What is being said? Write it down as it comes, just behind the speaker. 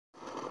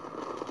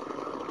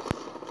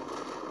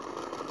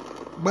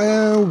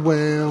Well,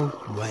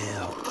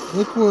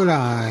 look what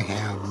I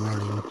have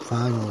running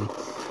finally.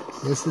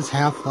 This is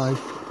Half-Life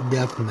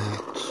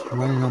Deathmatch,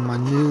 running on my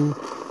new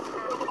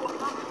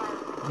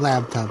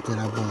laptop that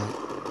I bought.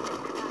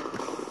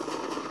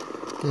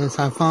 Yes,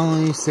 I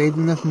finally saved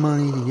enough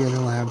money to get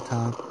a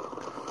laptop.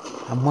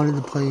 I wanted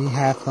to play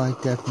Half-Life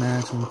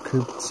Deathmatch on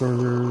coop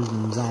servers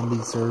and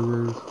zombie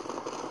servers.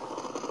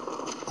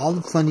 All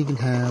the fun you can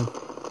have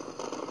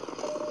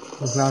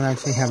without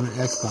actually having an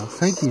Xbox.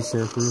 Thank you,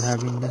 sir, for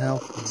having to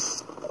help me.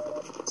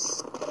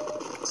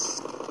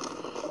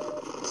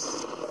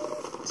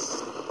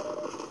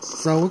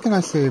 So, what can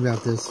I say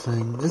about this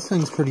thing? This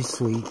thing's pretty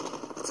sweet.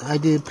 It's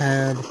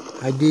Ideapad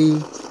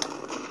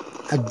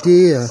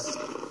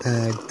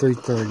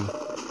 330.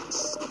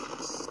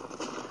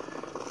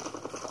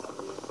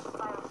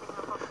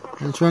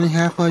 And it's running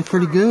Half-Life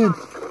pretty good,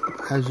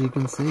 as you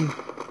can see.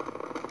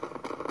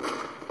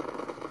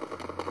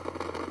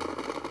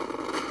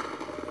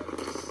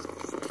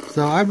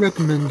 So I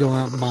recommend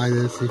going out and buy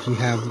this if you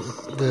have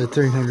the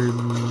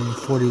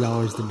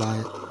 $340 to buy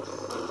it.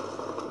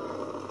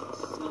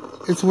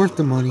 It's worth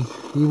the money.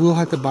 You will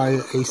have to buy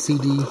a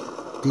CD,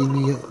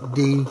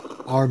 DVD,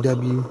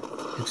 RW,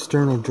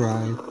 external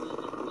drive.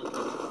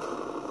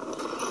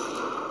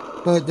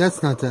 But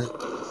that's not that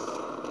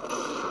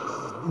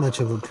much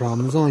of a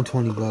problem. It's only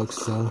 20 bucks,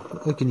 so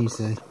what can you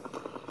say?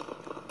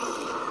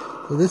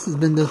 So this has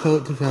been The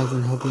Poet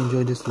 2000. Hope you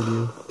enjoyed this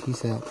video.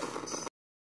 Peace out.